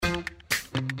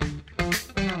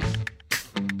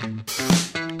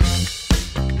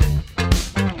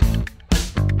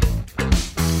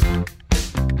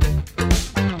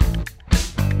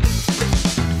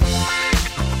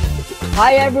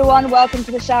Hi everyone, welcome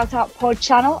to the Shout Out Pod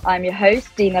channel. I'm your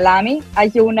host, Dina Lamy.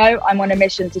 As you all know, I'm on a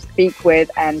mission to speak with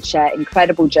and share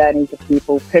incredible journeys of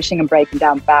people pushing and breaking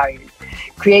down barriers,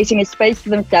 creating a space for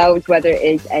themselves, whether it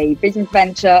is a business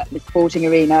venture, the sporting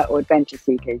arena, or adventure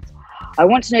seekers. I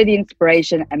want to know the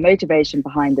inspiration and motivation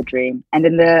behind the dream. And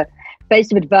in the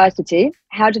face of adversity,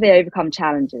 how do they overcome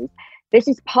challenges? This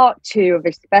is part 2 of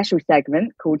a special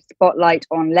segment called Spotlight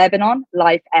on Lebanon,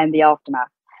 Life and the Aftermath.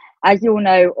 As you all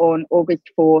know, on August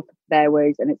 4th, there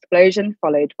was an explosion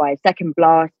followed by a second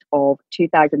blast of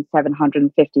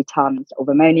 2,750 tons of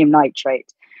ammonium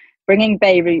nitrate, bringing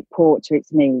Beirut port to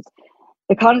its knees.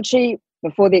 The country,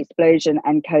 before the explosion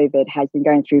and COVID, has been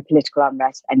going through political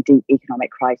unrest and deep economic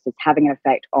crisis, having an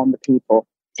effect on the people.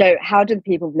 So how do the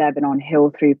people of Lebanon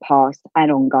heal through past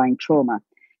and ongoing trauma?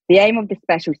 The aim of the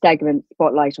special segment,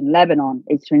 Spotlight on Lebanon,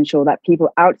 is to ensure that people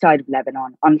outside of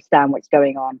Lebanon understand what's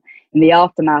going on in the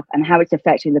aftermath and how it's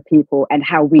affecting the people and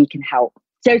how we can help.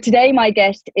 So today, my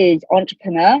guest is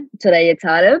entrepreneur Thuraya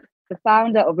Taleb, the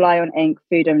founder of Lion Inc.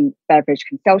 food and beverage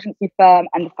consultancy firm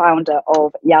and the founder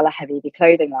of Yalla Habibi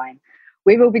clothing line.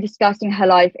 We will be discussing her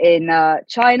life in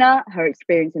China, her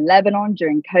experience in Lebanon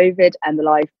during COVID, and the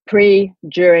life pre,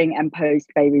 during, and post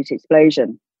Beirut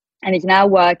explosion. And is now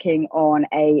working on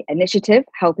an initiative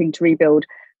helping to rebuild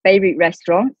Beirut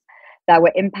restaurants that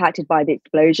were impacted by the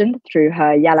explosion through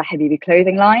her Yalla Habibi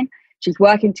clothing line. She's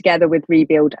working together with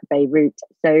Rebuild Beirut.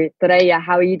 So, Thuraya,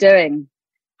 how are you doing?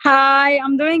 Hi,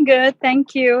 I'm doing good.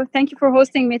 Thank you. Thank you for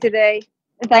hosting me today.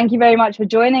 Thank you very much for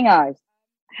joining us.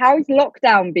 How's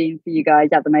lockdown been for you guys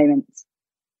at the moment?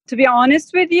 To be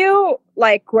honest with you,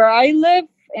 like where I live,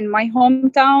 in my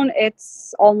hometown,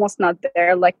 it's almost not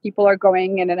there. Like people are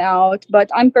going in and out, but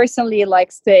I'm personally like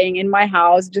staying in my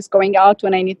house, just going out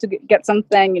when I need to get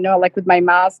something, like with my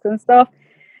mask and stuff.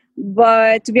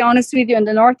 But to be honest with you, in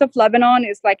the north of Lebanon,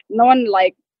 it's like no one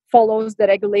like follows the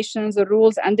regulations or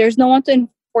rules, and there's no one to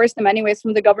enforce them anyways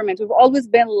from the government. We've always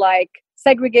been like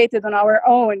segregated on our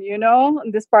own,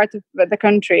 in this part of the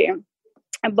country.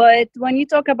 But when you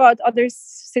talk about other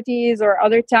cities or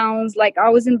other towns, like I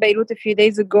was in Beirut a few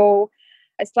days ago,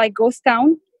 it's like ghost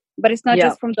town, but it's not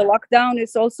just from the lockdown.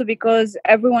 It's also because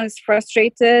everyone is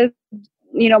frustrated.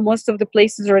 Most of the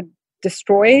places are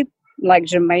destroyed, like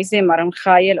Jemaise, Maran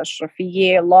Khayel,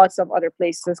 Ashrafiyeh, lots of other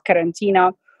places,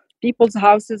 Karantina. People's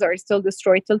houses are still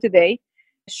destroyed till today.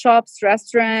 Shops,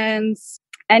 restaurants,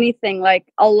 anything,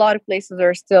 like a lot of places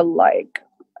are still like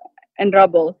in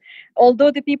rubble.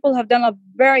 Although the people have done a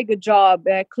very good job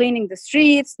cleaning the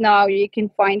streets, now you can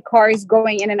find cars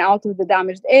going in and out of the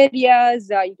damaged areas.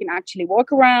 You can actually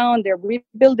walk around. They're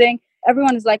rebuilding.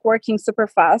 Everyone is like working super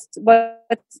fast, but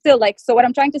still like, so what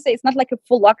I'm trying to say, it's not like a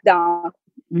full lockdown,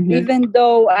 even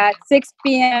though at 6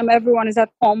 p.m. everyone is at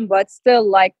home, but still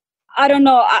like, I don't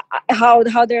know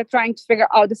how they're trying to figure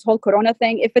out this whole corona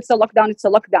thing. If it's a lockdown, it's a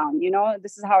lockdown,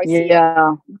 this is how I see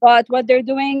it. But what they're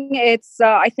doing,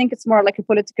 I think it's more like a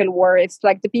political war. It's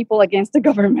like the people against the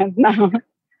government now.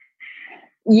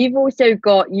 You've also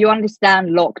you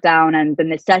understand lockdown and the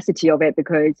necessity of it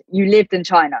because you lived in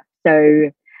China. So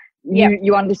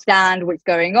you understand what's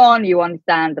going on. You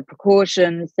understand the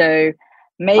precautions. So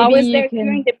maybe I was there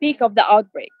during the peak of the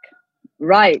outbreak.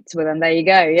 Right. Well, then there you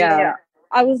go. Yeah.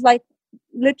 I was like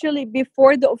literally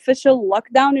before the official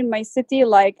lockdown in my city,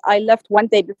 like I left one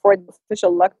day before the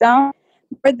official lockdown.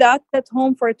 For that, at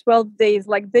home for 12 days.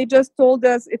 Like they just told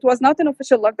us it was not an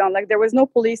official lockdown. Like there was no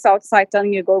police outside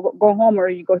telling you go home or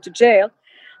you go to jail.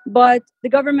 But the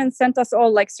government sent us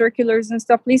all like circulars and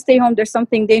stuff. Please stay home. There's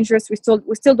something dangerous. We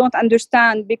still don't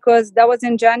understand because that was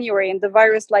in January and the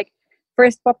virus like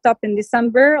first popped up in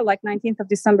December. Like 19th of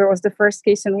December was the first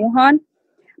case in Wuhan.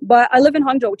 But I live in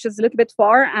Hangzhou, which is a little bit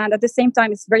far. And at the same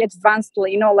time, it's very advanced,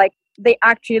 like they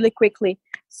act really quickly.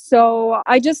 So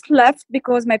I just left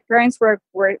because my parents were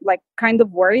like kind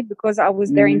of worried because I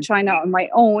was there in China on my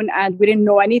own and we didn't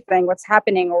know anything, what's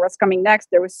happening or what's coming next.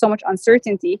 There was so much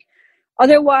uncertainty.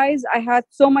 Otherwise, I had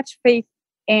so much faith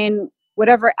in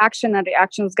whatever action and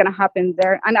reaction was going to happen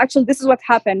there. And actually, this is what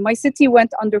happened. My city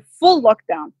went under full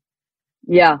lockdown.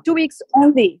 Yeah. 2 weeks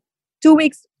only. 2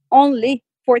 weeks only.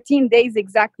 14 days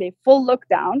exactly, full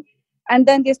lockdown. And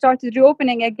then they started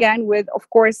reopening again with, of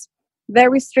course,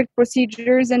 very strict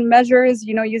procedures and measures,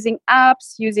 using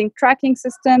apps, using tracking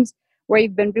systems, where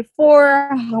you've been before,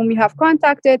 whom you have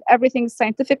contacted, everything's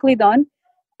scientifically done.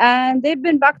 And they've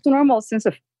been back to normal since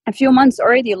a few months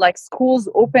already. Like schools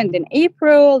opened in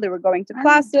April, they were going to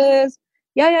classes.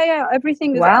 Yeah.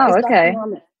 Everything is back to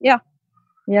normal. Yeah.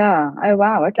 Yeah. Oh,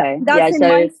 wow. Okay. That's in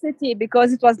my city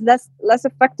because it was less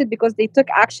affected because they took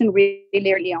action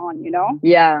really early on,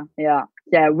 Yeah.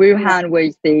 Yeah, Wuhan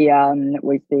was the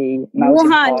melting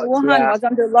pot. Wuhan Yeah, was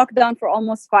under lockdown for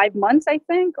almost 5 months, I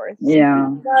think, or something yeah.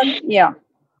 like that. Yeah.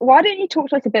 Why don't you talk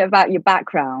to us a bit about your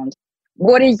background?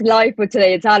 What is life for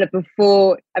Thuraya Taleb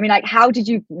before? I mean, like, how did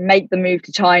you make the move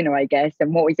to China? I guess,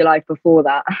 and what was your life before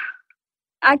that?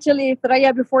 Actually,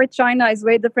 Thuraya before China is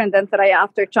way different than Thuraya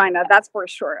after China. That's for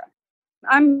sure.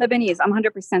 I'm Lebanese. I'm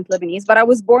 100% Lebanese, but I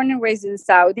was born and raised in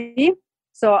Saudi.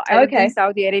 So I lived in Okay.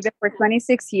 Saudi Arabia for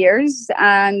 26 years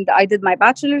and I did my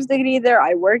bachelor's degree there.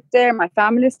 I worked there. My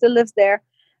family still lives there.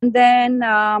 And then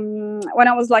when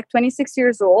I was like 26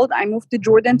 years old, I moved to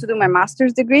Jordan to do my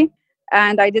master's degree.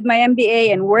 And I did my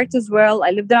MBA and worked as well.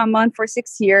 I lived in Amman for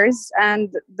 6 years.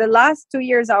 And the last 2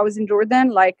 years I was in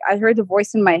Jordan, like I heard a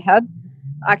voice in my head.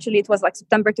 Actually, it was like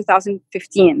September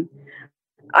 2015.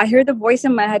 I heard a voice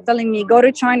in my head telling me, go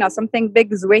to China, something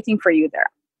big is waiting for you there.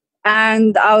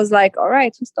 And I was like, all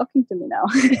right, who's talking to me now?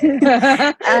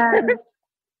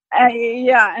 and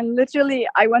yeah, and literally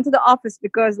I went to the office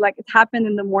because like it happened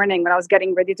in the morning when I was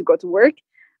getting ready to go to work.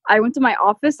 I went to my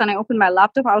office and I opened my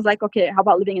laptop. I was like, okay, how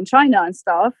about living in China and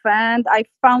stuff? And I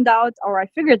found out, or I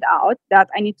figured out that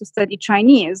I need to study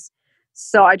Chinese.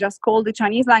 So I just called the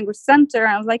Chinese language center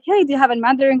and I was like, hey, do you have a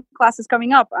Mandarin classes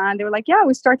coming up? And they were like, yeah,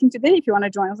 we're starting today if you want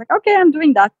to join. I was like, okay, I'm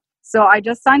doing that. So I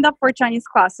just signed up for Chinese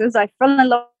classes. I fell in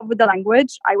love with the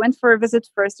language. I went for a visit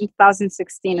first in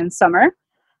 2016 in summer.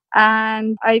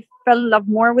 And I fell in love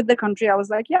more with the country. I was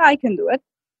like, yeah, I can do it.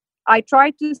 I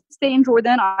tried to stay in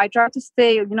Jordan. I tried to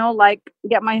stay, like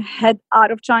get my head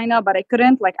out of China, but I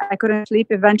couldn't. Like I couldn't sleep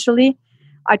eventually.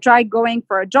 I tried going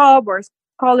for a job or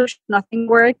scholarship. Nothing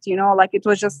worked, like it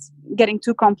was just getting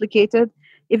too complicated.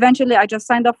 Eventually, I just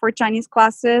signed up for Chinese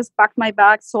classes, packed my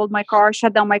bags, sold my car,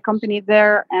 shut down my company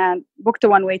there, and booked a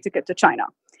one-way ticket to China.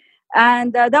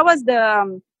 And that was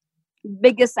the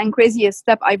biggest and craziest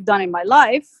step I've done in my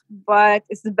life, but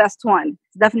it's the best one.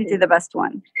 It's definitely the best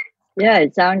one. Yeah,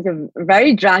 it sounds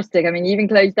very drastic. I mean, you even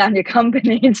closed down your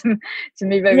company to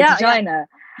move over to China.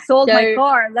 Sold my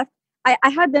car, left. I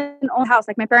had an own house,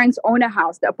 like my parents own a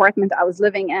house, the apartment I was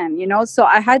living in, so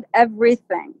I had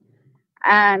everything.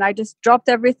 And I just dropped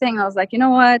everything. I was like, you know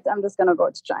what? I'm just going to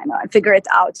go to China and figure it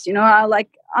out.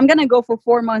 I'm going to go for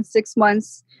 4 months, 6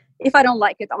 months. If I don't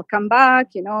like it, I'll come back.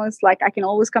 It's like I can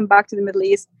always come back to the Middle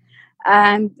East.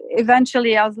 And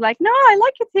eventually I was like, no, I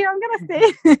like it here. I'm going to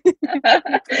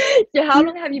stay. So how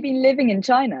long have you been living in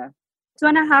China?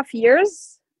 2.5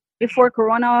 years before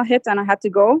Corona hit and I had to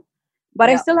go. But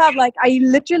I still have I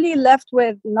literally left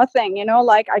with nothing,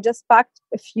 I just packed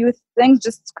a few things,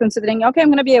 just considering, okay, I'm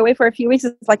going to be away for a few weeks.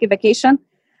 It's like a vacation.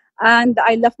 And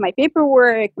I left my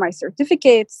paperwork, my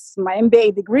certificates, my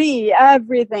MBA degree,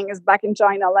 everything is back in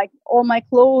China, like all my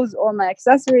clothes, all my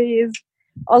accessories,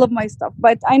 all of my stuff.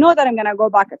 But I know that I'm going to go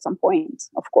back at some point,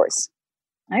 of course.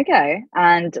 Okay.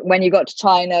 And when you got to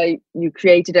China, you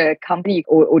created a company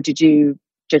or did you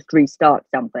just restart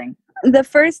something? The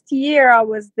first year I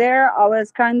was there, I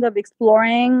was kind of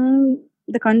exploring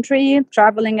the country,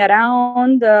 traveling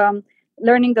around,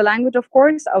 learning the language, of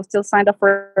course. I was still signed up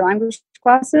for language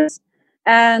classes.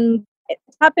 And it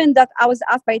happened that I was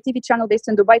asked by a TV channel based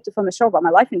in Dubai to film a show about my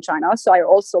life in China. So I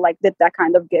also did that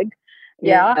kind of gig.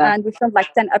 Yeah. And we filmed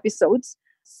 10 episodes.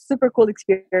 Super cool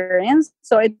experience.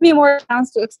 So it gave me more chance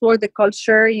to explore the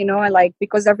culture,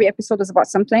 because every episode was about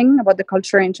something about the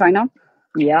culture in China.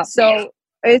 Yeah. So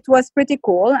it was pretty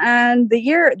cool. And the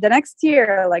next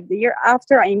year, the year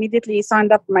after, I immediately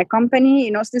signed up for my company.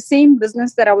 It's the same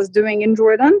business that I was doing in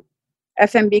Jordan,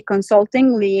 F&B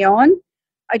Consulting, Lyon.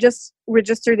 I just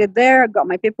registered it there, got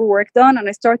my paperwork done, and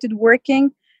I started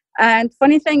working. And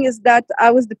funny thing is that I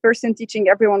was the person teaching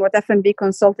everyone what F&B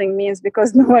Consulting means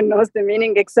because no one knows the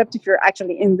meaning except if you're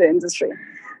actually in the industry. It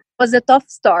was a tough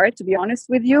start, to be honest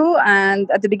with you.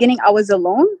 And at the beginning, I was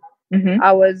alone. Mm-hmm.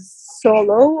 I was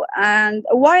solo. And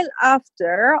a while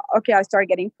after, I started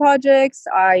getting projects.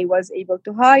 I was able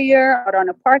to hire on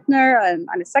a partner and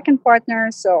a second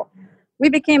partner. So we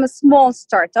became a small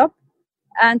startup.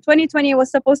 And 2020 was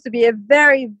supposed to be a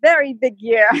very, very big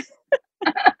year.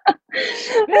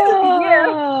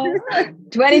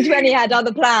 2020 had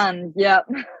other plans. Yep.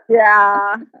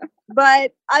 Yeah.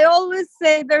 But I always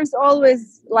say there's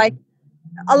always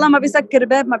Allah ma bisakkir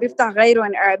bab ma biftah ghayru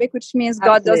in Arabic, which means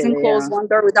God doesn't close one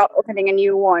door without opening a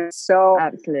new one. So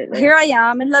here I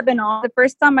am in Lebanon. The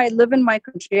first time I live in my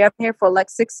country. I'm here for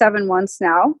 6-7 months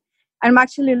now. I'm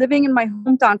actually living in my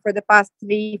hometown for the past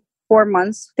 3-4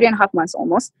 months, 3.5 months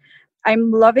almost.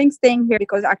 I'm loving staying here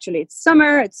because actually it's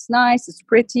summer, it's nice, it's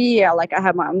pretty. I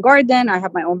have my own garden, I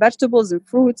have my own vegetables and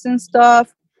fruits and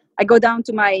stuff. I go down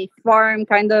to my farm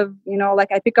kind of,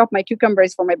 I pick up my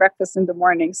cucumbers for my breakfast in the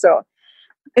morning. So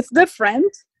It's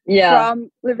different Yeah.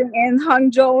 from living in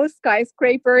Hangzhou,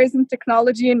 skyscrapers and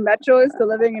technology and metros, to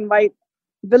living in my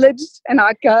village in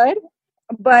Akkad.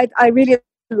 But I really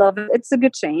love it. It's a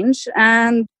good change.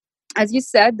 And as you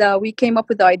said, we came up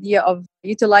with the idea of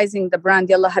utilizing the brand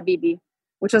Yalla Habibi,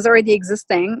 which was already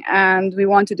existing. And we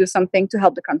want to do something to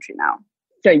help the country now.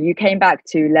 So you came back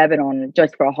to Lebanon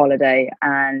just for a holiday,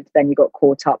 and then you got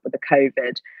caught up with the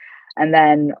COVID. And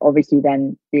then obviously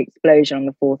then the explosion on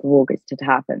the 4th of August had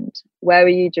happened. Where were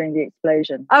you during the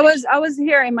explosion? I was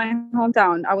here in my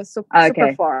hometown. I was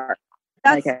super far.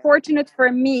 That's fortunate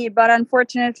for me, but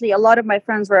unfortunately a lot of my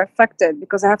friends were affected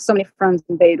because I have so many friends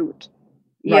in Beirut.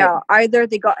 Yeah, either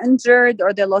they got injured,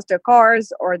 or they lost their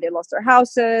cars, or they lost their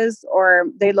houses, or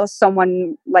they lost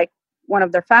someone, like one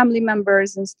of their family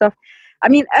members and stuff. I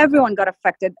mean, everyone got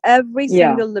affected. Every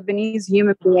single Lebanese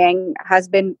human being has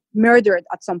been murdered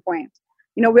at some point.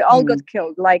 You know, we all got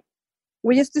killed. Like,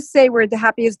 we used to say we're the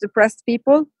happiest depressed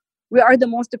people. We are the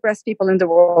most depressed people in the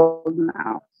world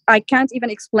now. I can't even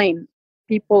explain.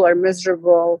 People are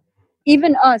miserable.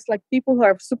 Even us, like people who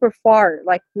are super far,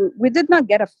 like we did not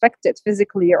get affected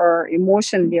physically or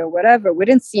emotionally or whatever. We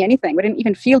didn't see anything. We didn't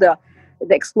even feel the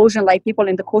explosion like people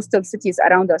in the coastal cities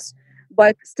around us.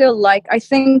 But still, like, I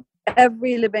think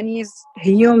every Lebanese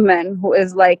human who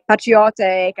is like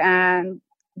patriotic and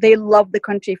they love the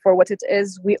country for what it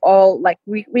is, we all like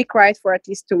we cried for at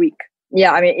least 2 weeks.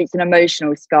 Yeah, I mean, it's an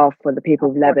emotional scarf for the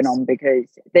people of Lebanon because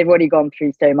they've already gone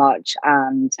through so much,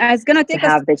 and it's going to take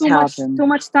us too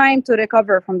much time to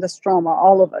recover from this trauma,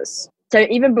 all of us. So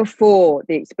even before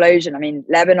the explosion, I mean,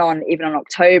 Lebanon, even in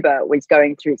October, was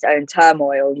going through its own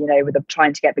turmoil, you know, with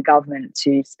trying to get the government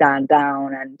to stand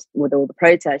down and with all the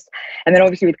protests. And then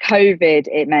obviously with COVID,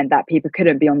 it meant that people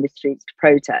couldn't be on the streets to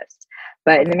protest.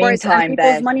 But in the meantime,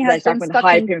 there's stuff with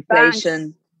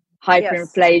hyperinflation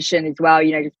as well,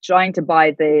 you know, just trying to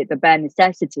buy the bare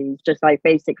necessities, just like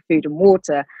basic food and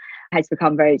water, has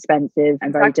become very expensive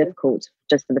and very difficult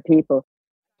just for the people.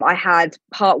 I had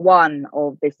part 1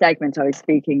 of this segment. I was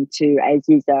speaking to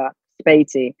Aziza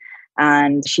Spaty,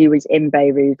 and she was in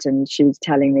Beirut, and she was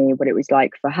telling me what it was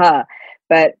like for her.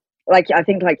 But I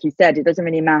think, like you said, it doesn't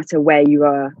really matter where you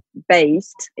are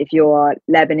based. If you're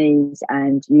Lebanese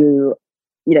and you're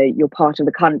part of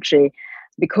the country,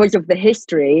 because of the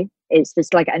history, it's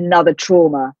just like another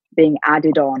trauma being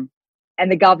added on.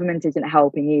 And the government isn't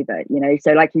helping either, you know.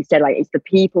 So like you said, like, it's the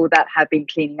people that have been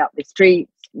cleaning up the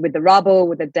streets with the rubble,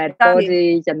 with the dead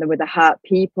bodies, and with the hurt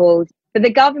people. But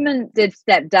the government did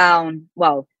step down.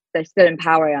 Well, they're still in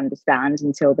power, I understand,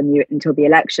 until the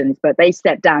elections. But they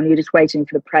stepped down. You're just waiting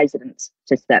for the president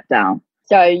to step down.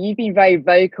 So you've been very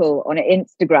vocal on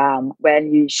Instagram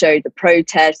when you showed the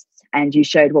protests and you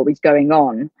showed what was going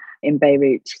on in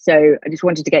Beirut. So I just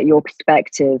wanted to get your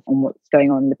perspective on what's going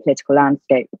on in the political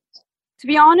landscape. To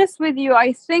be honest with you,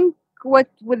 I think what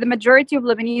the majority of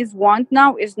Lebanese want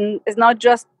now is not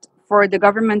just for the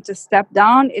government to step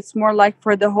down. It's more like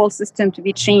for the whole system to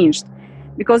be changed,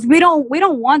 because we don't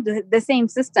want the same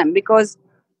system. Because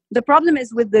the problem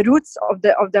is with the roots of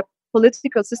the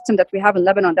political system that we have in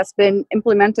Lebanon that's been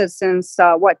implemented since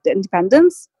the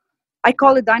independence. I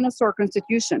call it dinosaur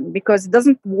constitution because it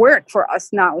doesn't work for us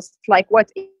now. It's like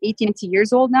 80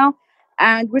 years old now.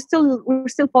 And we're still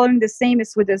following the same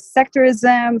as with the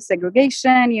sectorism,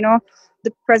 segregation. You know,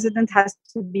 the president has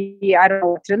to be I don't know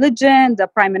what religion. The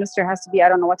prime minister has to be I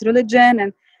don't know what religion.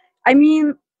 And I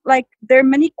mean, like, there are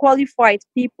many qualified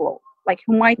people like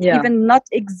who might even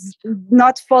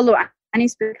not follow any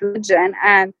specific religion,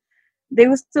 and they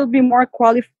will still be more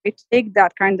qualified to take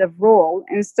that kind of role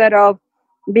instead of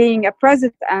being a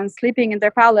president and sleeping in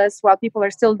their palace while people are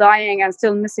still dying and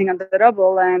still missing under the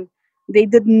rubble. And they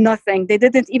did nothing. They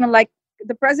didn't even, like,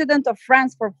 the president of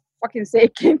France, for fucking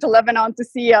sake, came to Lebanon to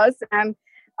see us. And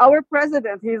our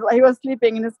president, he was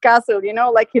sleeping in his castle, you know,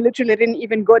 like, he literally didn't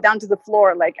even go down to the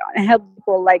floor, like, and help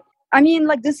people. Like, I mean,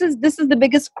 like, this is the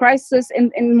biggest crisis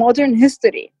in modern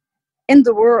history in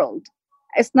the world.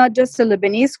 It's not just a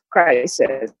Lebanese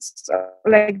crisis.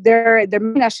 Like, there are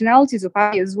many nationalities of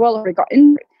Hawaii as well who got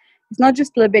injured. It's not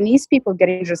just Lebanese people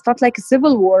getting injured. It's not like a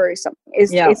civil war or something.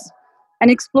 It's an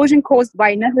explosion caused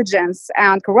by negligence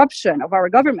and corruption of our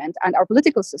government and our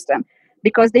political system,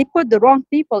 because they put the wrong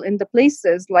people in the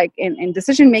places, like in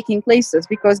decision-making places,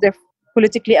 because they're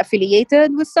politically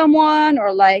affiliated with someone,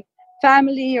 or like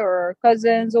family or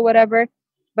cousins or whatever.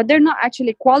 But they're not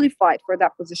actually qualified for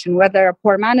that position, whether a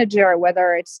poor manager or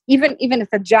whether it's even if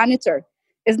a janitor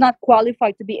is not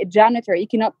qualified to be a janitor, you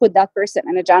cannot put that person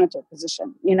in a janitor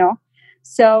position, you know?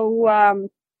 So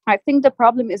I think the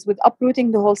problem is with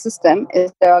uprooting the whole system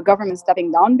is the government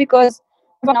stepping down, because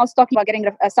everyone else talking about getting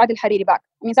Saad al-Hariri back.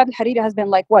 I mean, Saad al-Hariri has been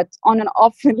like, what, on and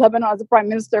off in Lebanon as a prime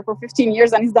minister for 15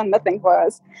 years, and he's done nothing for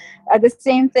us. The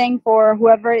same thing for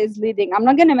whoever is leading. I'm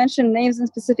not going to mention names in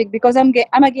specific because I'm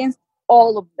against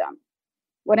all of them.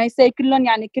 When I say كلن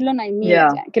يعني كلن, I mean it.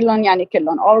 يعني كلن يعني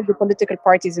كلن, all of the political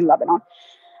parties in Lebanon.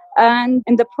 And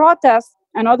in the protest,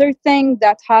 another thing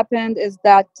that happened is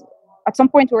that at some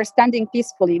point we were standing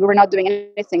peacefully. We were not doing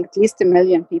anything, at least 1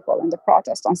 million people in the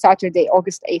protest on Saturday,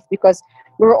 August 8th, because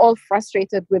we were all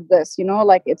frustrated with this,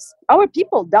 like it's our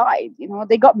people died,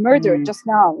 they got murdered just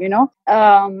now,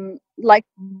 like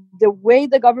the way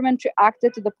the government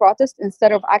reacted to the protest,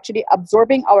 instead of actually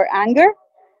absorbing our anger,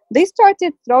 they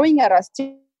started throwing at us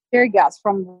tear gas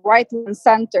from right and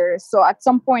center. So at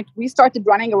some point we started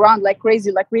running around like crazy,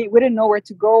 like we didn't know where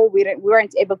to go. We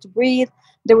weren't able to breathe.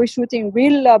 They were shooting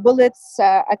real bullets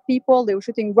at people. They were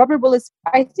shooting rubber bullets.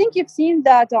 I think you've seen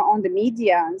that on the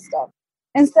media and stuff.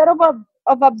 Instead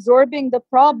of absorbing the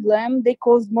problem, they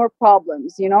caused more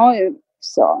problems,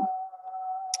 So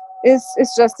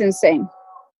it's just insane.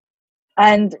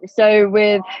 And so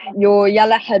with your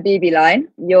Yalla Habibi line,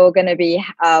 you're going to be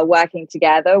working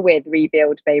together with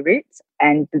Rebuild Beirut,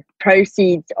 and the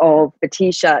proceeds of the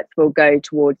T-shirts will go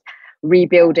towards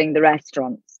rebuilding the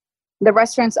restaurants. The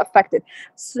restaurants affected.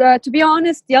 So to be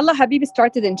honest, Yalla Habibi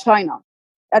started in China.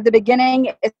 At the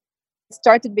beginning, it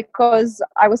started because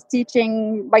I was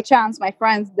teaching by chance my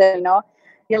friends Yalla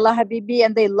Habibi,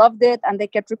 and they loved it and they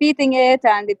kept repeating it,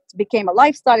 and it became a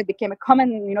lifestyle. It became a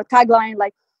common, tagline.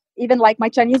 Like even like my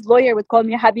Chinese lawyer would call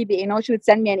me Habibi. She would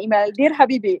send me an email, "Dear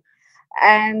Habibi,"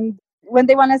 and when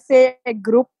they want to say a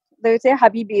group, they would say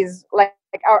Habibis. Like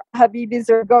our Habibis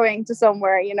are going to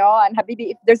somewhere, and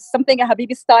Habibi, if there's something a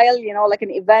Habibi style, like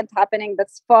an event happening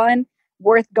that's fun,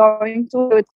 worth going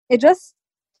to. It just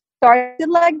started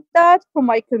like that from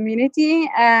my community,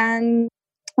 and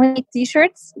we made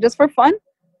T-shirts just for fun,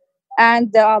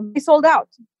 and we sold out.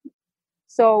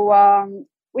 So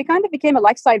we kind of became a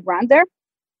lifestyle brand there.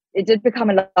 It did become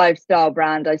a lifestyle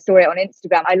brand. I saw it on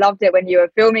Instagram. I loved it when you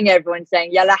were filming everyone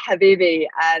saying Yalla Habibi,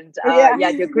 and you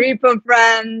had your group of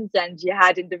friends and you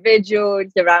had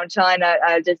individuals around China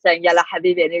just saying Yalla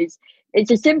Habibi, and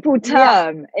it's a simple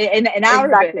term in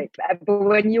Arabic, but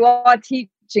when you are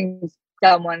teaching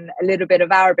someone a little bit of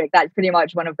Arabic, that's pretty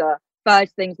much one of the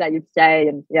first things that you'd say.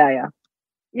 And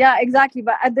yeah, exactly.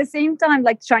 But at the same time,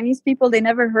 like Chinese people, they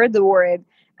never heard the word.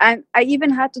 And I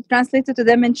even had to translate it to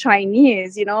them in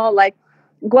Chinese, like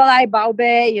 "gualai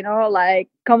baobe," like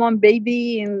 "come on,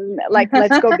 baby," and like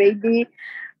 "let's go, baby."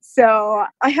 So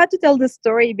I had to tell the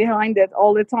story behind it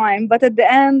all the time. But at the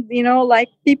end, like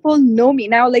people know me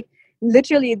now. Like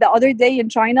literally the other day in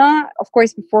China, of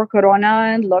course, before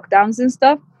Corona and lockdowns and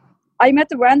stuff, I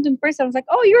met a random person. I was like,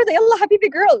 "Oh, you're the Yalla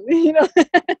Habibi girl,"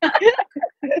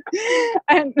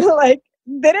 and like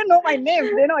they didn't know my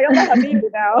name. They know Yalla Habibi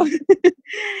now.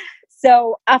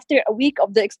 So after a week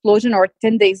of the explosion, or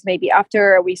 10 days maybe,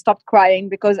 after we stopped crying,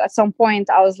 because at some point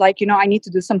I was like, I need to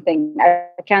do something.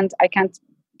 I can't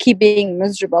keep being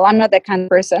miserable. I'm not that kind of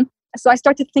person. So I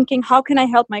started thinking, how can I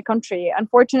help my country?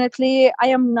 Unfortunately, I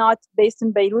am not based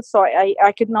in Beirut, so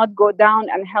I could not go down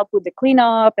and help with the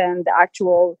cleanup and the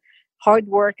actual hard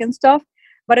work and stuff.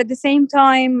 But at the same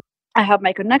time, I have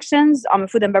my connections. I'm a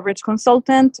food and beverage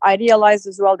consultant. I realized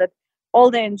as well that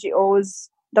all the NGOs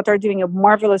that are doing a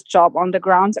marvelous job on the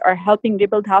ground are helping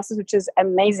rebuild houses, which is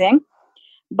amazing.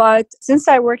 But since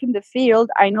I work in the field,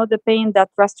 I know the pain that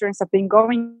restaurants have been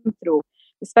going through,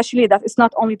 especially that it's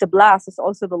not only the blast, it's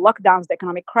also the lockdowns, the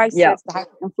economic crisis, the high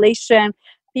inflation,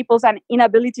 people's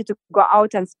inability to go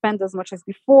out and spend as much as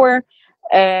before,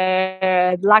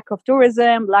 lack of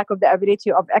tourism, lack of the ability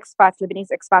of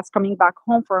Lebanese expats coming back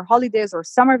home for holidays or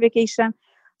summer vacation.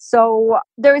 So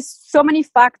there is so many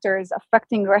factors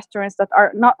affecting restaurants that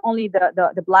are not only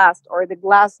the blast or the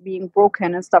glass being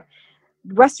broken and stuff.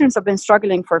 Restaurants have been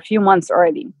struggling for a few months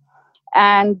already.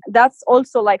 And that's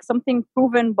also like something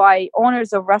proven by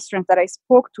owners of restaurants that I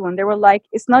spoke to. And they were like,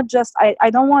 it's not just, I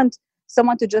don't want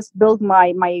someone to just build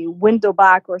my window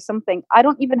back or something. I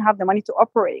don't even have the money to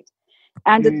operate.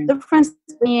 And the difference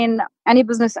between any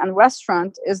business and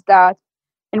restaurant is that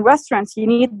in restaurants, you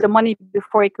need the money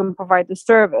before you can provide the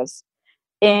service.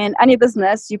 In any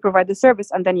business, you provide the service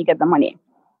and then you get the money.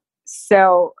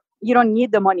 So you don't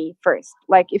need the money first.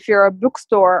 Like if you're a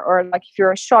bookstore or like if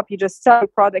you're a shop, you just sell your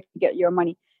product, you get your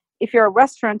money. If you're a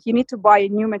restaurant, you need to buy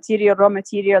new material, raw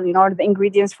material, the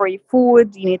ingredients for your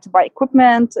food. You need to buy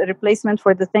equipment, a replacement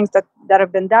for the things that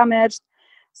have been damaged.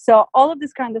 So all of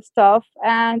this kind of stuff.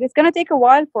 And it's going to take a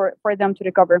while for them to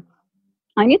recover.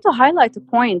 I need to highlight a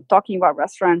point talking about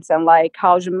restaurants and like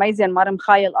how Jumaisi and Maram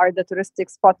Khayal are the touristic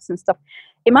spots and stuff.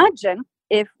 Imagine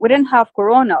if we didn't have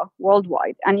Corona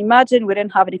worldwide, and imagine we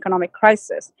didn't have an economic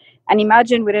crisis, and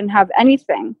imagine we didn't have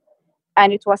anything,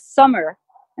 and it was summer,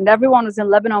 and everyone was in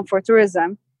Lebanon for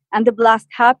tourism, and the blast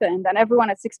happened, and everyone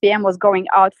at 6 p.m. was going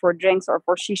out for drinks or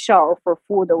for shisha or for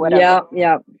food or whatever.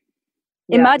 Yeah.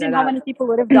 Imagine how many people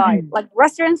would have died. Like,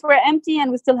 restaurants were empty,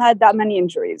 and we still had that many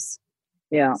injuries.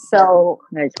 Yeah. So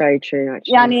no, it's very true,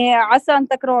 actually. يعني عسى أن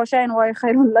تكرهوا شيئا وهو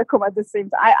خير لكم at the same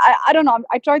time. I don't know.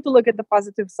 I try to look at the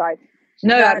positive side.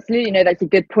 No, absolutely. No, that's a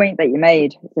good point that you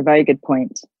made. It's a very good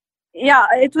point. Yeah,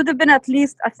 it would have been at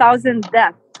least 1,000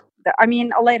 deaths. I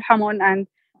mean, Allah yarhamun, and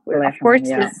of course,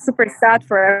 it's super sad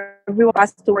for everyone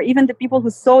passed away. Even the people who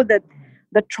saw that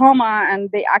the trauma and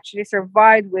they actually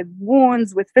survived with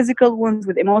wounds, with physical wounds,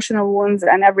 with emotional wounds,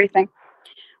 and everything.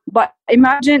 But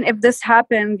imagine if this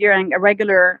happened during a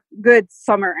regular good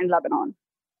summer in Lebanon.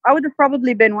 I would have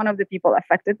probably been one of the people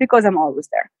affected because I'm always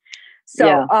there.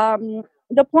 So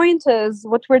the point is,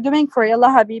 what we're doing for Yalla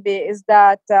Habibi is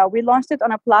that we launched it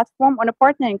on a platform, on a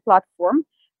partnering platform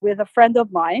with a friend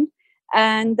of mine.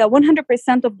 And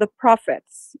 100% of the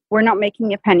profits, we're not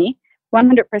making a penny,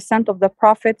 100% of the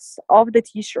profits of the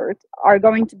t-shirt are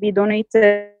going to be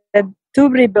donated to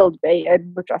rebuild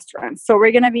Beirut restaurants. So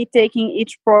we're going to be taking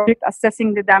each project,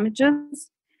 assessing the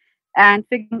damages, and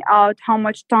figuring out how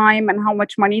much time and how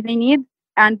much money they need.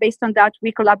 And based on that,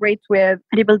 we collaborate with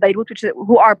Rebuild Beirut,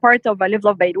 who are part of Live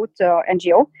Love Beirut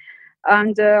NGO.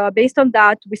 And based on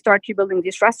that, we start rebuilding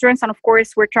these restaurants. And of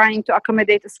course, we're trying to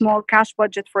accommodate a small cash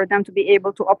budget for them to be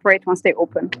able to operate once they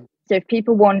open. So if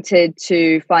people wanted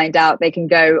to find out, they can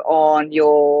go on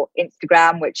your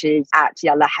Instagram, which is at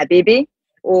Yalla Habibi,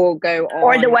 or go on...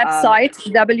 Or the website,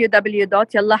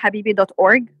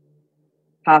 www.yallahabibi.org.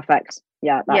 Perfect.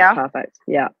 Yeah, that's perfect.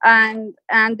 Yeah. And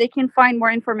they can find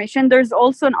more information. There's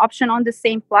also an option on the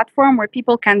same platform where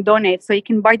people can donate. So you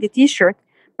can buy the t-shirt,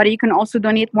 but you can also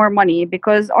donate more money,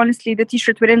 because honestly, the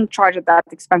t-shirt, we didn't charge it that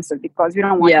expensive because we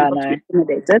don't want people to be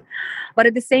intimidated. But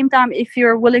at the same time, if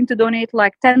you're willing to donate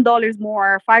like $10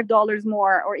 more, $5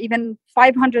 more, or even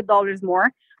 $500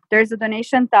 more, there's a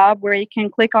donation tab where you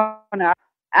can click on it,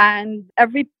 and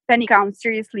every penny counts.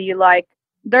 Seriously, like,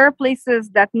 there are places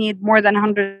that need more than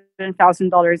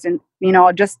 $100,000 in,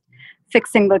 just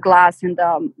fixing the glass and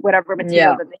whatever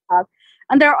material that they have.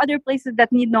 And there are other places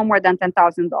that need no more than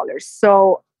 $10,000.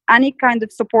 So any kind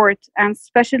of support, and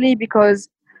especially because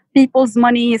people's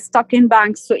money is stuck in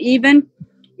banks. So even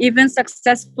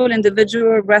successful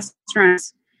individual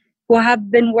restaurants who have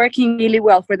been working really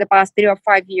well for the past 3 or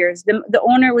 5 years, the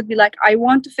owner would be like, I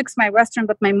want to fix my restaurant,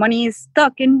 but my money is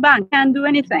stuck in bank. Can't do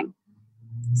anything.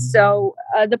 So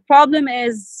the problem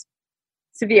is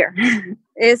severe.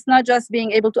 It's not just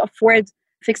being able to afford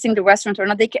fixing the restaurant or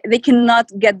not. They cannot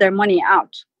get their money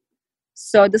out.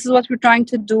 So this is what we're trying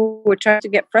to do. We're trying to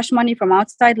get fresh money from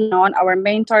outside Lebanon. Our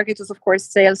main target is, of course,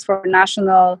 sales for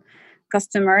national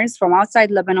customers from outside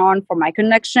Lebanon, for my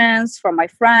connections, for my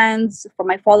friends, for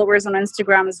my followers on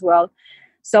Instagram as well.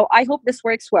 So I hope this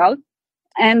works well.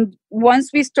 And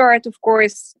once we start, of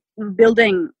course,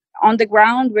 building on the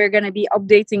ground, we're going to be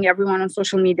updating everyone on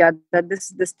social media that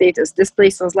this is the status. This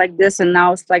place was like this, and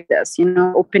now it's like this,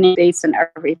 opening dates and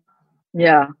everything.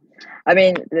 Yeah. I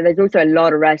mean, there's also a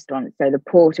lot of restaurants. So the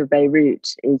port of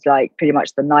Beirut is like pretty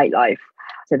much the nightlife.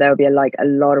 So there'll be a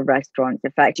lot of restaurants.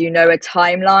 In fact, do you know a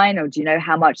timeline, or do you know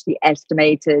how much the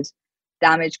estimated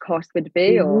damage cost would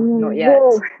be, or not yet?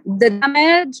 The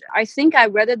damage, I think I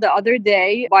read it the other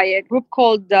day by a group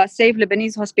called Save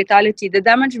Lebanese Hospitality. The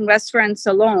damage in restaurants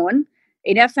alone,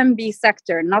 in F&B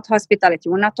sector, not hospitality,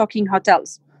 we're not talking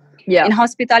hotels. Yeah. In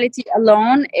hospitality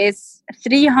alone is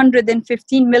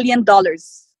 $315 million.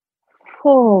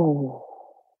 Oh.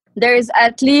 There is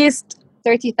at least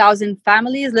 30,000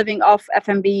 families living off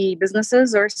F&B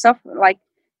businesses or stuff, like,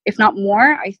 if not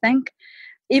more, I think.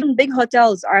 Even big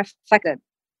hotels are affected.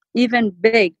 Even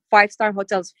big 5-star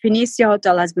hotels. Phoenicia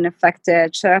Hotel has been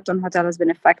affected. Sheraton Hotel has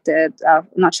been affected.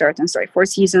 Not Sheraton, sorry. Four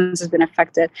Seasons has been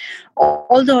affected.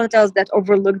 All the hotels that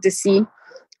overlook the sea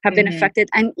have been affected.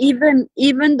 And even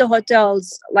the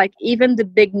hotels, like even the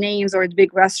big names or the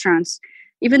big restaurants,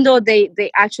 even though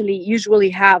they actually usually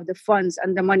have the funds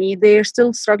and the money, they're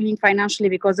still struggling financially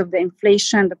because of the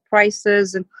inflation, the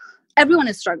prices, and everyone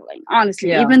is struggling, honestly.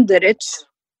 Yeah. Even the rich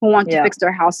who want to fix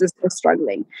their houses, they're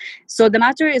struggling. So the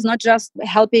matter is not just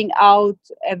helping out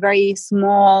a very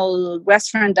small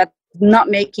restaurant that's not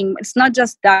making, it's not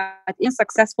just that, in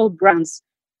successful brands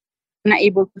are not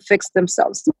able to fix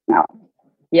themselves now.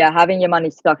 Yeah, having your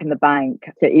money stuck in the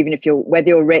bank. So even if whether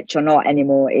you're rich or not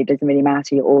anymore, it doesn't really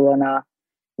matter. You're all on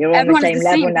the same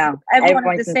level now. Everyone's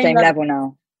on the same level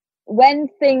now. when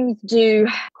things do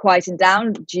quieten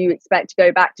down, do you expect to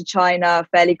go back to China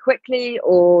fairly quickly,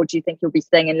 or do you think you'll be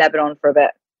staying in Lebanon for a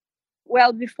bit?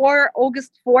 Well, before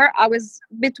August 4, I was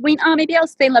between, maybe I'll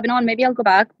stay in Lebanon, maybe I'll go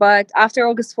back. But after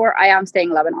August 4, I am staying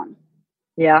in Lebanon.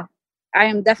 Yeah. I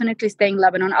am definitely staying in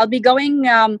Lebanon. I'll be going,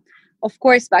 of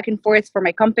course, back and forth for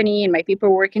my company and my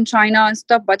paperwork in China and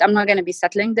stuff, but I'm not going to be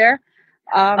settling there.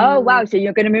 Oh, wow. So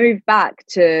you're going to move back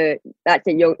to, that's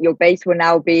it. Your base will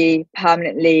now be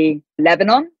permanently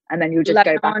Lebanon, and then you'll just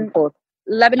go back and forth.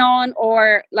 Lebanon,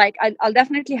 or like I'll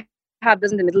definitely have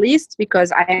this in the Middle East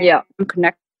because I am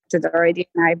connected already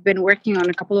and I've been working on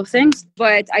a couple of things.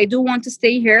 But I do want to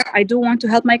stay here. I do want to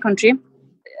help my country.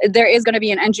 There is going to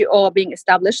be an NGO being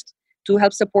established to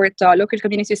help support local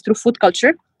communities through food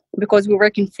culture, because we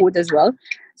work in food as well.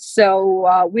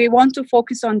 So we want to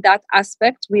focus on that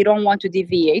aspect. We don't want to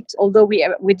deviate, although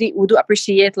we do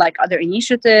appreciate like other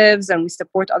initiatives and we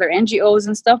support other NGOs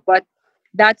and stuff, but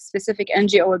that specific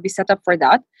NGO will be set up for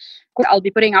that. I'll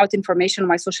be putting out information on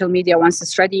my social media once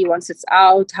it's ready, once it's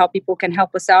out, how people can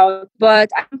help us out. But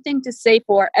I have something to say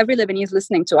for every Lebanese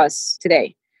listening to us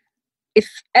today. If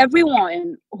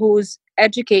everyone who's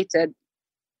educated,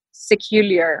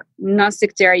 secular,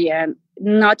 non-sectarian,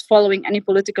 not following any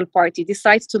political party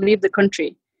decides to leave the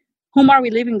country, whom are we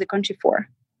leaving the country for?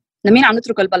 لمين عم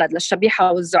نترك البلد؟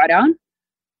 للشبيحة والزعران?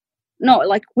 No,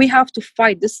 like we have to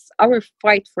fight. This is our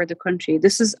fight for the country.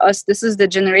 This is us. This is the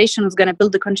generation who's going to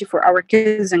build the country for our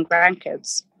kids and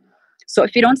grandkids. So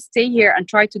if we don't stay here and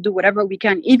try to do whatever we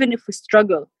can, even if we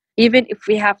struggle, even if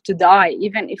we have to die,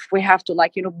 even if we have to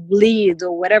bleed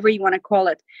or whatever you want to call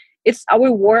it, it's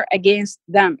our war against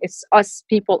them. It's us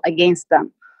people against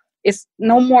them. It's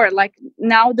no more like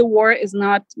now the war is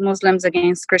not Muslims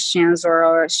against Christians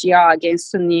or Shia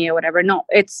against Sunni or whatever. No,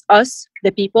 it's us,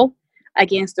 the people,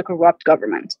 against the corrupt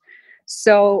government.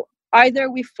 So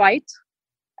either we fight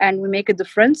and we make a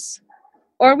difference,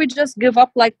 or we just give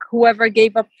up like whoever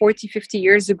gave up 40, 50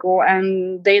 years ago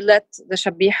and they let the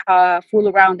Shabiha fool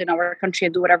around in our country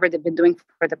and do whatever they've been doing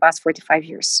for the past 45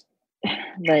 years.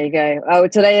 There you go. Oh,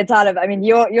 Thuraya Taleb. I mean,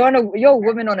 you're a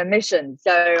woman on a mission,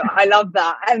 so I love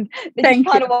that. And this is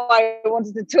kind of why I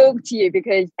wanted to talk to you,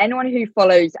 because anyone who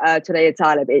follows Thuraya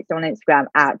Taleb, it's on Instagram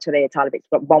at Thuraya Taleb. It's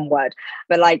one word,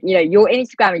 but your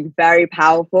Instagram is very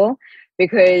powerful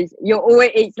because you're always.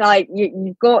 It's like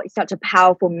you've got such a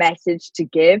powerful message to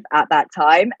give at that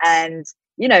time, and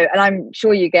and I'm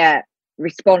sure you get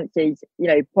responses,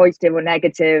 positive or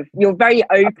negative. You're very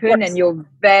open and you're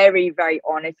very, very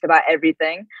honest about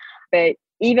everything. But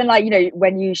even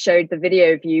when you showed the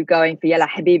video of you going for Yalla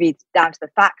Habibi down to the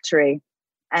factory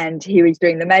and he was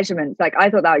doing the measurements, I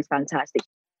thought that was fantastic.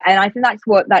 And I think that's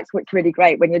what's really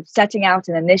great when you're setting out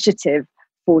an initiative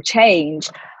for change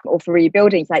or for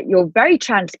rebuilding. It's you're very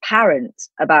transparent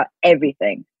about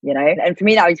everything, and for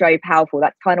me that was very powerful.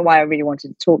 That's kind of why I really wanted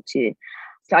to talk to you.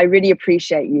 So I really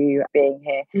appreciate you being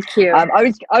here. Thank you. I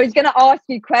was going to ask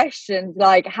you questions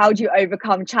like, how do you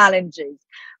overcome challenges?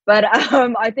 But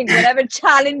I think whatever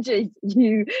challenges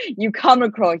you come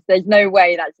across, there's no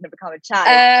way that's going to become a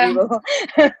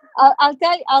challenge.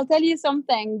 I'll tell you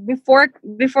something.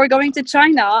 Before going to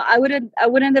China, I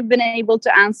wouldn't have been able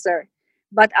to answer.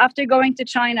 But after going to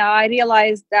China, I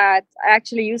realized that I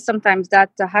actually use sometimes that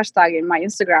hashtag in my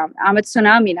Instagram. I'm a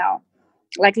tsunami now.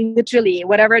 Like literally,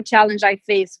 whatever challenge I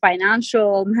face,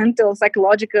 financial, mental,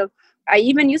 psychological. I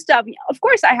even used to have, of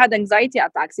course, I had anxiety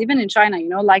attacks, even in China,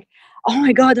 like, oh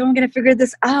my God, I'm going to figure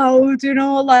this out,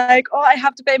 like, oh, I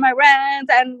have to pay my rent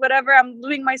and whatever, I'm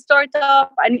doing my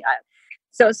startup.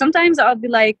 So sometimes I'll be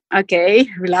like, okay,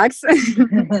 relax,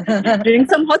 drink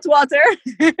some hot water.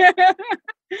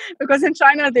 Because in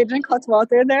China, they drink hot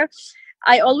water there.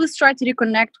 I always try to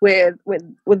reconnect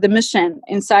with the mission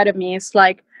inside of me. It's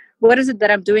like, what is it that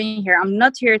I'm doing here? I'm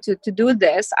not here to do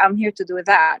this. I'm here to do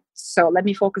that. So let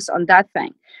me focus on that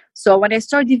thing. So when I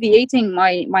start deviating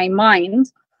my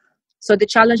mind, so the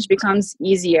challenge becomes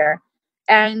easier.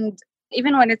 And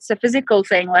even when it's a physical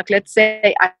thing, like let's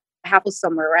say I have to go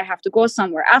somewhere, I have to go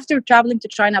somewhere. After traveling to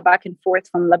China back and forth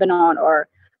from Lebanon or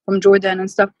from Jordan and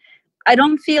stuff, I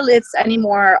don't feel it's any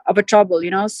more of a trouble,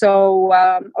 So,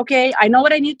 okay, I know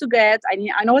what I need to get.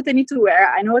 I know what I need to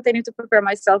wear. I know what I need to prepare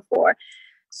myself for.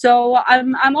 So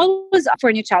I'm always up for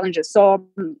new challenges. So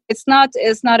it's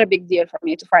not a big deal for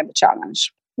me to find the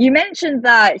challenge. You mentioned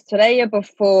that Thuraya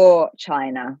before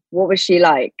China. What was she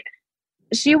like?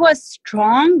 She was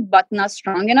strong, but not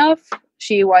strong enough.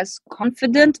 She was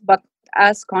confident, but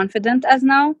as confident as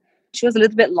now. She was a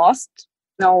little bit lost.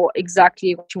 Know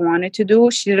exactly what she wanted to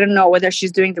do. She didn't know whether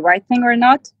she's doing the right thing or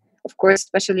not. of course,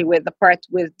 especially with the part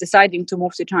with deciding to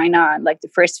move to China and like the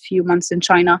first few months in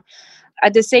China.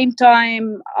 At the same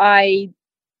time, I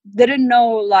didn't know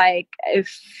like if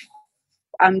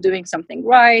I'm doing something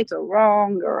right or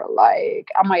wrong, or like,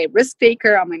 am I a risk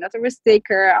taker? Am I not a risk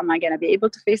taker? Am I going to be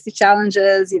able to face the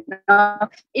challenges? You know,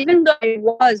 even though I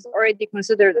was already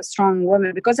considered a strong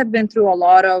woman, because I've been through a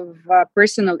lot of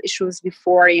personal issues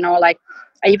before, you know, like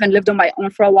I even lived on my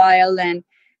own for a while, and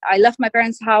I left my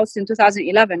parents' house in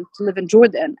 2011 to live in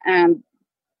Jordan. And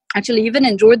actually, even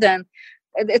in Jordan,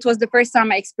 it was the first time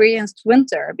I experienced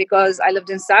winter because I lived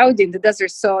in Saudi in the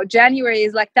desert. So January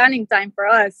is like tanning time for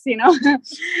us, you know.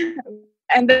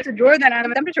 And then to Jordan, and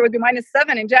the temperature would be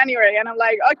 -7 in January, and I'm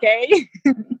like, okay.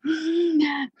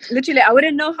 Literally, I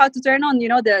wouldn't know how to turn on, you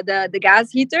know, the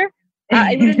gas heater.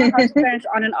 I wouldn't know how to turn it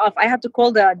on and off. I had to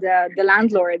call the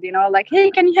landlord, you know, like, hey,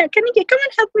 can you come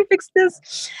and help me fix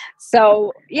this?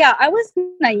 So yeah, I was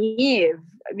naive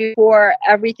before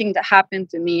everything that happened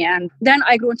to me. And then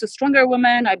I grew into a stronger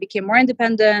woman. I became more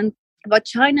independent. But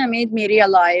China made me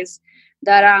realize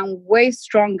that I'm way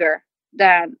stronger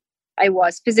than I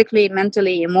was physically,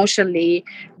 mentally, emotionally,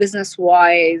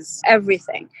 business-wise,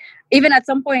 everything. Even at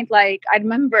some point, like I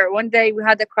remember one day we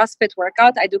had a CrossFit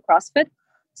workout. I do CrossFit.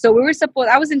 So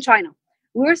I was in China.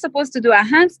 We were supposed to do a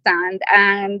handstand,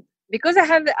 and because I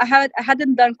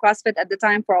hadn't done CrossFit at the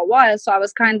time for a while, so I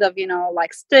was kind of, you know,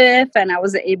 like stiff, and I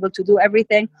wasn't able to do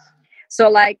everything. So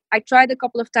like I tried a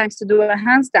couple of times to do a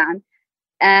handstand,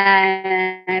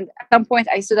 and at some point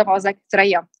I stood up. I was like,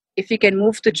 Thuraya, if you can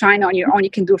move to China on your own,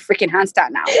 you can do a freaking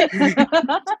handstand now.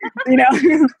 You know.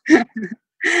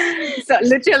 So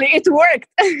literally, it worked.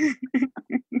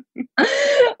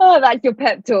 Oh, that's your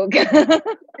pep talk.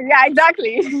 Yeah,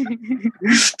 exactly.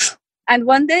 And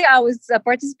one day I was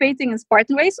participating in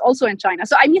Spartan race also in China.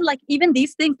 So I mean, like, even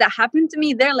these things that happened to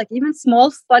me there, like even small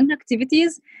fun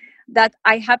activities that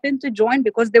I happened to join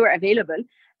because they were available.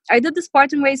 I did the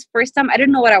Spartan race first time. I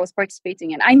didn't know what I was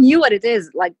participating in. I knew what it is.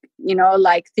 Like, you know,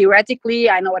 like theoretically,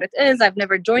 I know what it is. I've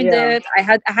never joined it. I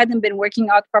hadn't been working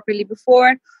out properly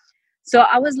before. So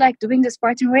I was like doing the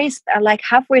Spartan race. And like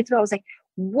halfway through, I was like,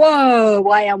 whoa,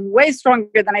 I am way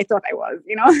stronger than I thought I was,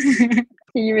 you know?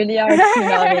 You really are a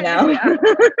tsunami now.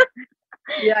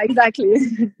 Yeah, exactly.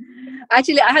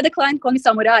 Actually, I had a client call me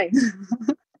samurai.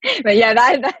 But yeah,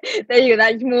 there you go.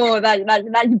 That's more. That's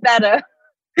better.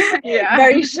 Yeah.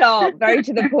 Very sharp, very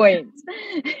to the point.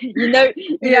 You know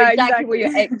exactly what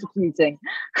you're executing.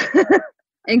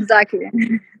 Exactly.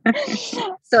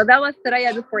 So that was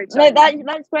Thuraya before China. No,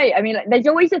 that's great. I mean, like, there's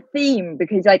always a theme,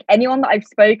 because like anyone that I've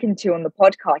spoken to on the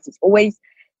podcast,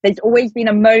 there's always been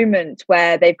a moment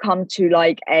where they've come to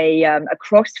like a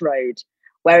crossroad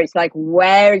where it's like,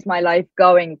 where is my life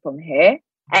going from here?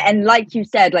 And like you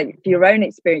said, like for your own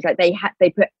experience, like they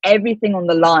put everything on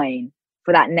the line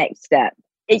for that next step.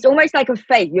 It's almost like a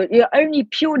faith. You're only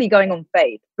purely going on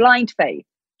faith, blind faith.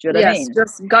 Do you know what I mean? Yes,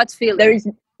 just gut feeling.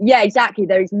 Yeah, exactly.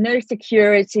 There is no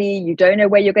security. You don't know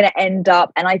where you're going to end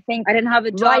up. And I think I didn't have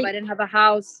a job. I didn't have a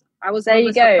house. I was there.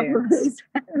 You go.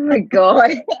 Oh my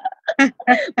god.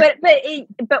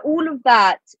 but all of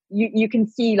that, you can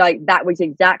see like that was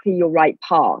exactly your right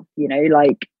path. You know,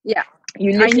 like yeah,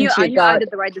 you listened to your gut. I did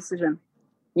the right decision.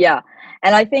 Yeah.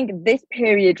 And I think this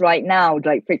period right now,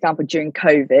 like for example, during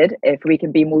COVID, if we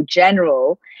can be more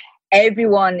general,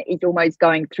 everyone is almost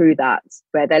going through that,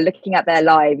 where they're looking at their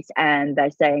lives and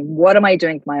they're saying, what am I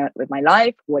doing with my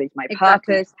life? What is my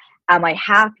purpose? Am I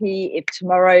happy? If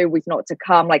tomorrow was not to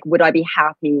come, like, would I be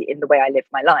happy in the way I live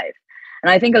my life? And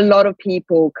I think a lot of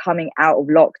people coming out of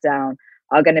lockdown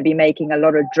are going to be making a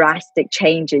lot of drastic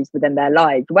changes within their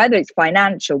lives, whether it's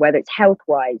financial, whether it's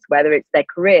health-wise, whether it's their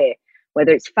career,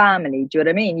 whether it's family. Do you know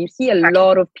what I mean? You see a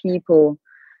lot of people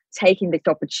taking this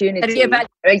opportunity.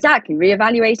 Exactly,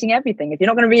 reevaluating everything. If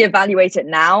you're not going to reevaluate it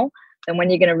now, then when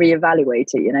you're going to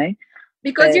reevaluate it, you know?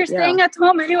 Because you're staying at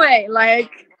home anyway,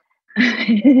 like.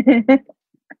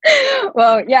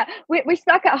 Well, yeah, we're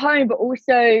stuck at home, but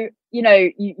also, you know,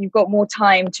 you've got more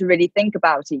time to really think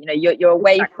about it. You know, you're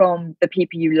away from the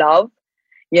people you love,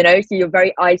 you know, so you're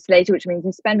very isolated, which means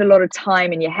you spend a lot of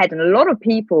time in your head. And a lot of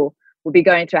people will be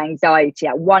going through anxiety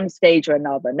at one stage or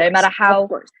another, no matter how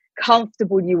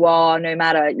comfortable you are, no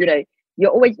matter, you know,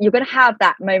 you're going to have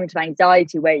that moment of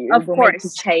anxiety where you will make to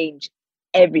change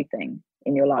everything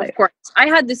in your life. Of course. I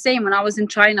had the same when I was in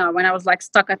China, when I was like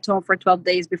stuck at home for 12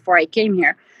 days before I came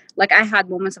here. Like I had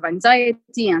moments of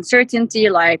anxiety, uncertainty,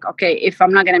 like, okay, if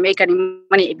I'm not going to make any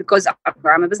money, because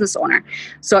I'm a business owner.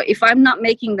 So if I'm not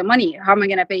making the money, how am I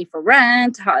going to pay for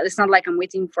rent? It's not like I'm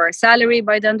waiting for a salary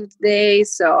by the end of the day.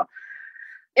 So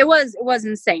It was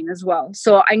insane as well.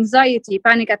 So anxiety,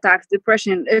 panic attacks,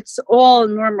 depression, it's all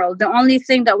normal. The only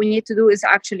thing that we need to do is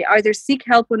actually either seek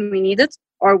help when we need it,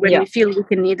 or when we feel we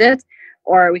can need it,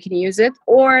 or we can use it,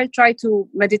 or try to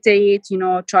meditate,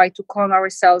 try to calm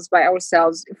ourselves by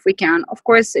ourselves if we can. Of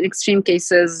course, in extreme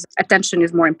cases, attention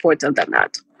is more important than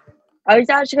that. I was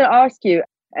actually going to ask you,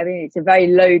 I mean, it's a very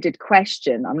loaded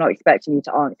question. I'm not expecting you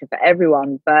to answer for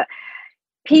everyone, but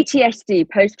PTSD,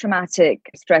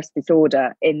 post-traumatic stress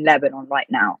disorder in Lebanon right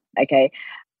now, okay,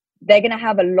 they're going to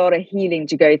have a lot of healing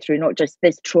to go through, not just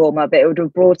this trauma, but it would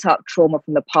have brought up trauma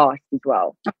from the past as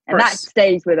well. And that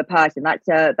stays with a person. That's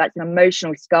an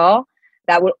emotional scar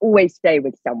that will always stay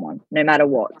with someone, no matter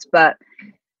what. But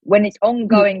when it's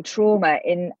ongoing trauma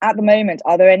at the moment,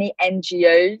 are there any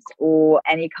NGOs or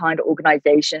any kind of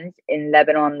organizations in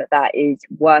Lebanon that is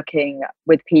working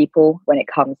with people when it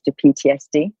comes to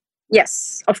PTSD?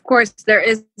 Yes, of course, there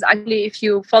is. Actually, if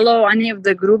you follow any of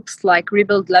the groups like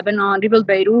Rebuild Lebanon, Rebuild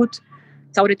Beirut,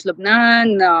 Thuraya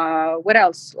Taleb-Lebanese, what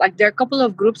else? Like, there are a couple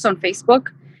of groups on Facebook.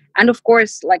 And of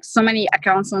course, like so many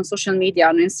accounts on social media,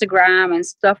 on Instagram and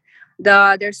stuff.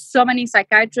 There's so many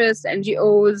psychiatrists,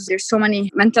 NGOs, there's so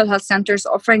many mental health centers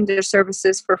offering their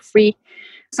services for free.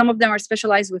 Some of them are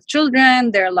specialized with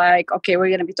children. They're like, okay, we're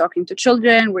going to be talking to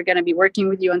children. We're going to be working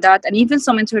with you on that. And even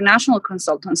some international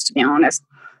consultants, to be honest.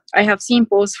 I have seen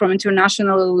posts from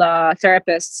international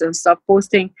therapists and stuff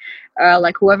posting,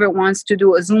 like whoever wants to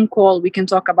do a Zoom call, we can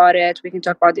talk about it. We can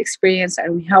talk about the experience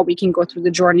and how we can go through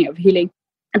the journey of healing.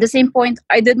 At the same point,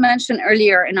 I did mention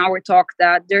earlier in our talk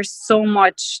that there's so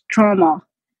much trauma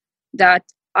that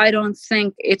I don't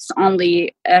think it's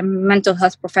only a mental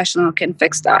health professional can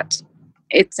fix that.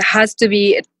 It has to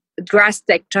be a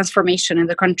drastic transformation in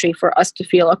the country for us to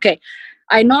feel, okay,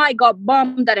 I know I got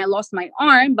bombed and I lost my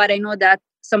arm, but I know that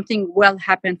something will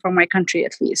happen for my country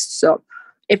at least. So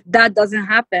if that doesn't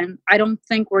happen, I don't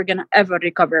think we're going to ever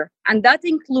recover. And that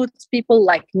includes people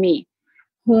like me,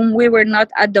 whom we were not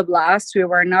at the blast, we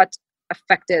were not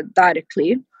affected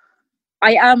directly.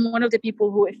 I am one of the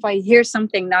people who, if I hear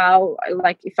something now,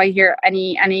 like if I hear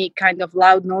any kind of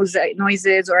loud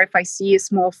noises, or if I see a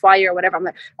small fire or whatever, I'm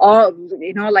like, oh,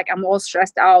 like I'm all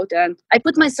stressed out. And I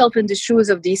put myself in the shoes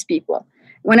of these people.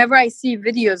 Whenever I see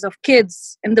videos of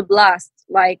kids in the blast,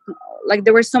 like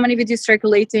there were so many videos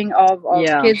circulating of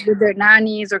kids with their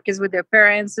nannies or kids with their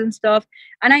parents and stuff.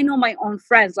 And I know my own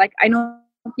friends, like I know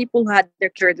people who had their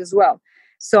kids as well.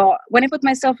 So when I put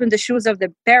myself in the shoes of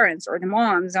the parents or the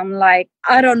moms, I'm like,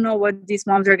 I don't know what these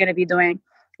moms are going to be doing.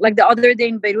 Like the other day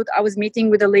in Beirut, I was meeting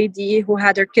with a lady who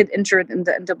had her kid injured in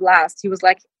the blast. He was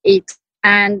like 8.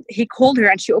 And he called her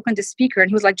and she opened the speaker and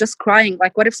he was like just crying.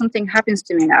 Like, what if something happens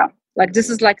to me now? Like, this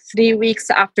is like 3 weeks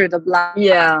after the blast.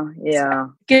 Yeah. He's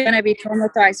going to be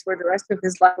traumatized for the rest of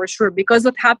his life for sure, because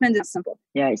what happened is simple.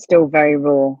 Yeah, it's still very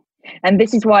raw. And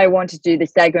this is why I wanted to do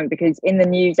this segment, because in the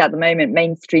news at the moment,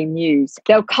 mainstream news,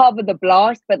 they'll cover the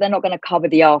blast, but they're not going to cover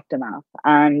the aftermath.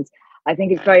 And I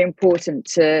think it's very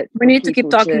important we need to keep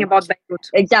talking about Beirut.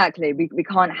 Exactly. We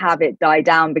can't have it die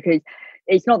down, because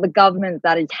it's not the government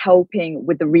that is helping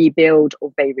with the rebuild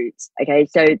of Beirut. Okay,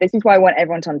 so this is why I want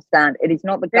everyone to understand. It is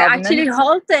not the government. They're actually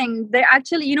halting. They're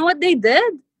actually, you know what they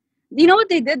did?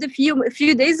 A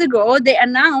few days ago? They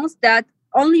announced that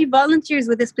only volunteers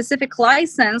with a specific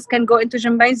license can go into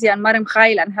Jambazi and Marim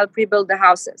Khail and help rebuild the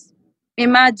houses.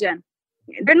 Imagine.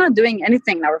 They're not doing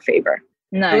anything in our favor.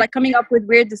 No. They're like coming up with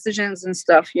weird decisions and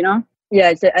stuff,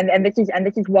 Yeah, so and this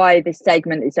is why this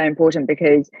segment is so important,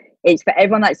 because it's for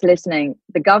everyone that's listening.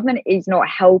 The government is not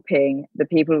helping the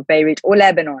people of Beirut or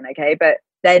Lebanon, okay? But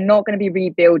they're not going to be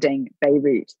rebuilding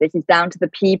Beirut. This is down to the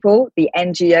people, the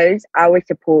NGOs, our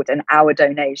support and our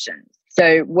donations.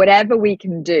 So whatever we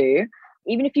can do,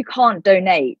 even if you can't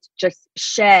donate, just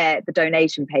share the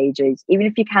donation pages. Even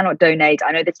if you cannot donate,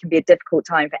 I know this can be a difficult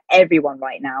time for everyone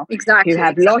right now. Exactly. Who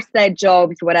have lost their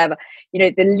jobs, whatever.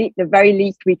 The very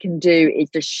least we can do is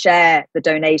just share the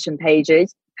donation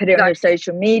pages, put it on your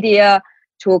social media,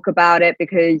 talk about it,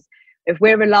 because if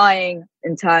we're relying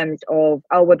in terms of,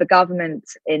 the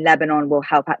government in Lebanon will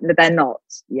help, they're not,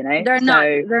 They're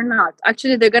not.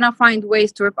 Actually, they're going to find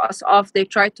ways to rip us off. They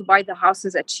try to buy the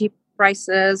houses at cheap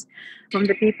prices from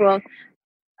the people.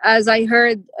 As I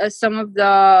heard, some of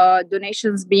the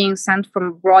donations being sent from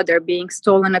abroad are being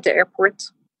stolen at the airport.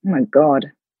 Oh my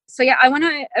God. So yeah, I want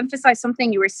to emphasize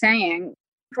something you were saying.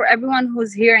 For everyone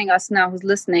who's hearing us now, who's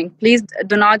listening, please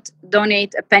do not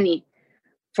donate a penny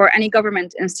for any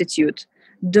government institute.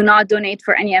 do not donate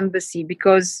for any embassy,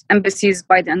 because embassies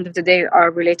by the end of the day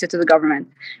are related to the government.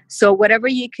 So whatever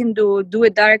you can do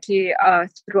it directly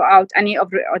throughout any of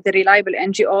the reliable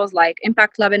NGOs like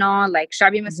Impact Lebanon, like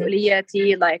Shabi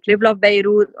Masuliyati, like Live Love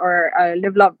Beirut, or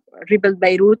Live Love Rebuild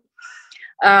Beirut,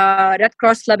 Red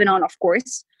Cross Lebanon, of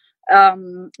course,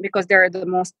 because they're the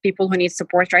most people who need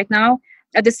support right now.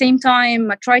 At the same time,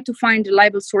 try to find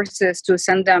reliable sources to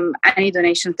send them any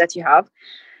donations that you have.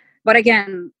 But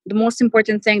again, the most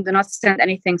important thing, do not send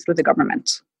anything through the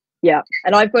government. Yeah.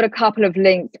 And I've got a couple of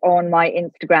links on my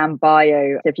Instagram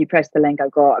bio. So if you press the link, I've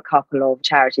got a couple of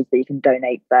charities that you can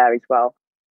donate there as well.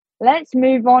 Let's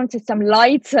move on to some a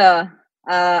lighter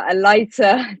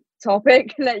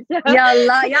topic. Yalla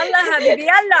habibi,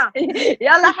 yalla.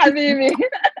 Yalla habibi.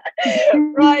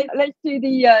 Right, let's do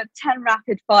the 10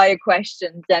 rapid fire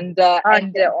questions and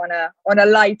end it on a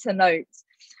lighter note.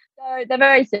 So they're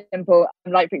very simple.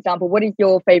 Like, for example, what is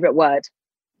your favorite word?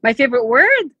 My favorite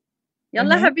word?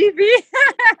 Yalla habibi.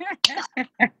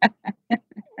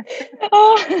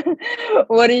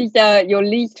 What is your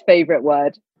least favorite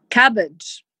word?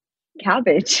 Cabbage.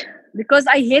 Cabbage? Because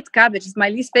I hate cabbage. It's my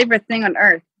least favorite thing on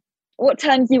earth. What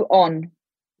turns you on?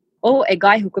 Oh, a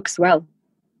guy who cooks well.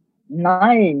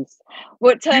 Nice.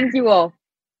 What turns you off?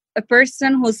 A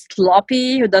person who's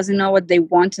sloppy, who doesn't know what they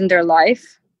want in their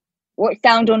life. What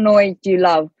sound or noise do you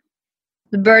love?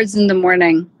 The birds in the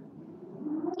morning.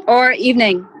 Or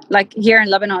evening. Like here in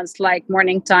Lebanon, it's like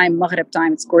morning time, Maghrib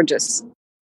time. It's gorgeous.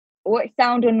 What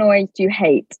sound or noise do you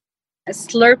hate?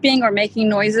 Slurping or making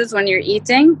noises when you're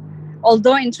eating.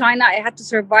 Although in China, I had to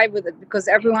survive with it because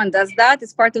everyone does that.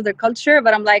 It's part of their culture.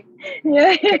 But I'm like,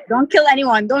 yeah. Don't kill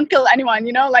anyone. Don't kill anyone.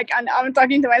 You know, like I'm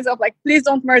talking to myself, like, please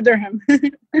don't murder him.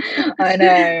 I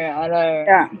know.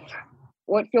 Yeah.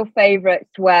 What's your favorite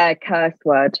swear curse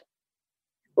word?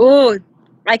 Oh,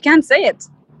 I can't say it.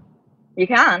 You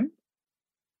can?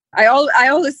 I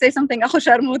always say something. Akhu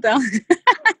sharmuta.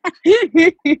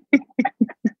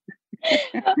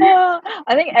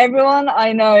 I think everyone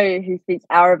I know who speaks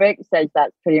Arabic says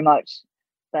that's pretty much.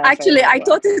 Actually, I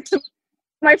taught it to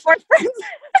my 4 friends.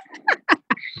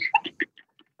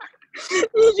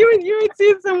 you would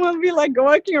see someone be like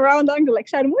walking around and be like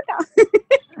sharmuta.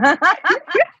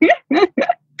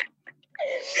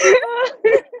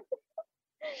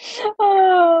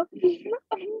 Oh.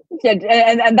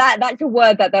 And that's a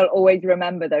word that they'll always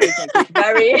remember, though, isn't it? It's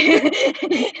very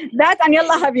that and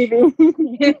yalla habibi.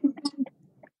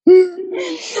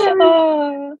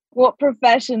 Oh. What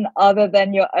profession other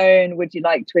than your own would you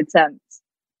like to attempt?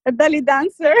 A belly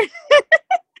dancer.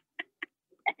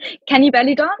 Can you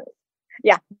belly dance?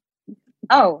 Yeah.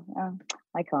 Oh,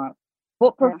 I can't.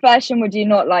 What profession would you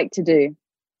not like to do?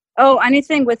 Oh,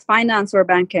 anything with finance or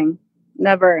banking.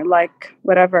 Never, like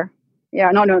whatever.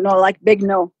 Yeah, no, like big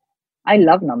no. I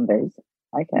love numbers.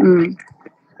 Okay.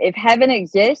 If heaven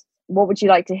exists, what would you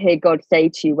like to hear God say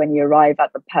to you when you arrive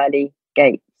at the pearly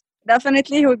gates?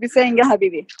 Definitely, he would be saying, "Ya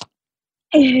habibi."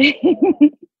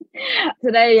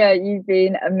 Today, you've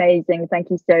been amazing. Thank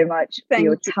you so much for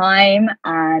your time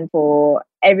and for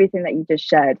everything that you just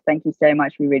shared. Thank you so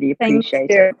much. We really appreciate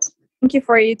it. Thank you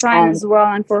for your time as well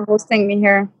and for hosting me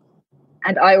here.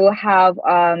 And I will have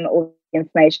all the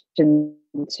information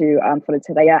to follow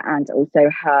Thuraya and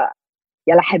also her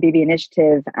Yalla Habibi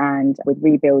initiative and with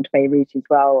Rebuild Beirut as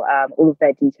well. All of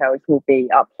their details will be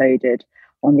uploaded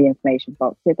on the information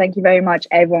box. So thank you very much,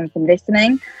 everyone, for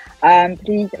listening.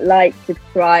 Please like,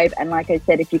 subscribe, and like I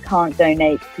said, if you can't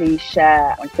donate, please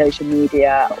share on social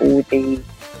media all the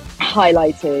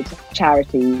highlighted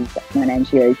charities and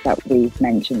NGOs that we've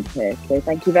mentioned here. So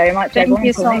thank you very much, everyone. Thank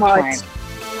you so much.